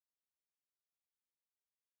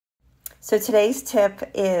So today's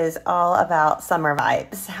tip is all about summer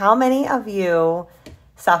vibes. How many of you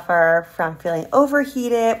suffer from feeling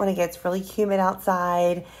overheated when it gets really humid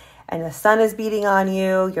outside and the sun is beating on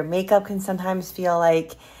you? Your makeup can sometimes feel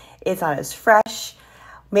like it's not as fresh.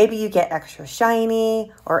 Maybe you get extra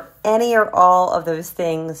shiny, or any or all of those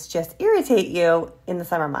things just irritate you in the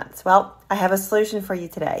summer months. Well, I have a solution for you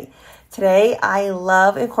today. Today, I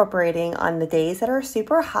love incorporating on the days that are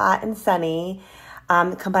super hot and sunny,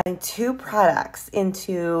 combining two products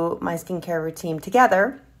into my skincare routine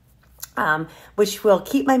together, which will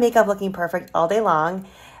keep my makeup looking perfect all day long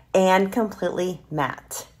and completely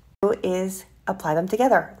matte. Is apply them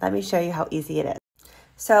together. Let me show you how easy it is.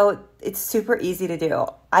 So it's super easy to do.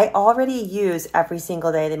 I already use every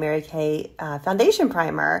single day the Mary Kay foundation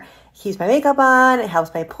primer. It keeps my makeup on, it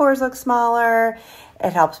helps my pores look smaller,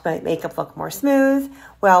 it helps my makeup look more smooth.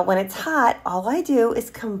 Well, when it's hot, all I do is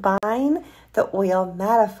combine the oil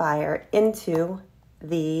mattifier into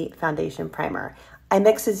the foundation primer. I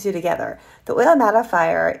mix the two together. The oil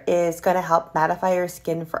mattifier is going to help mattify your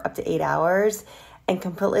skin for up to 8 hours and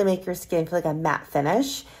completely make your skin feel like a matte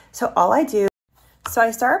finish. So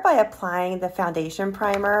I start by applying the foundation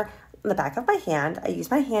primer on the back of my hand. I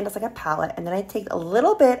use my hand as like a palette, and then I take a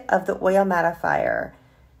little bit of the oil mattifier,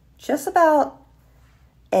 just about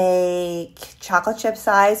a chocolate chip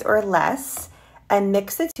size or less, and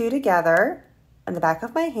mix the two together on the back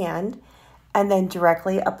of my hand, and then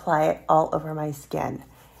directly apply it all over my skin.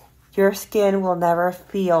 Your skin will never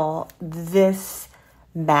feel this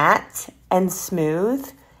matte and smooth,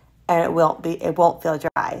 and it won't feel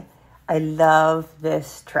dry. I love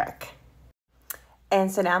this trick.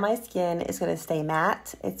 And so now my skin is going to stay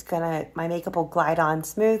matte. My makeup will glide on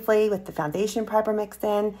smoothly with the foundation primer mixed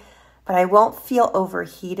in, but I won't feel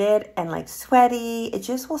overheated and like sweaty. It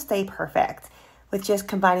just will stay perfect with just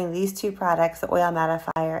combining these two products, the oil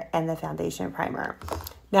mattifier and the foundation primer.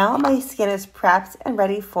 Now my skin is prepped and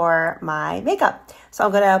ready for my makeup. So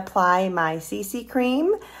I'm going to apply my CC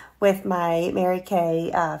cream with my Mary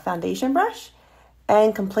Kay foundation brush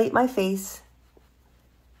and complete my face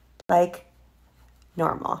like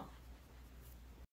normal.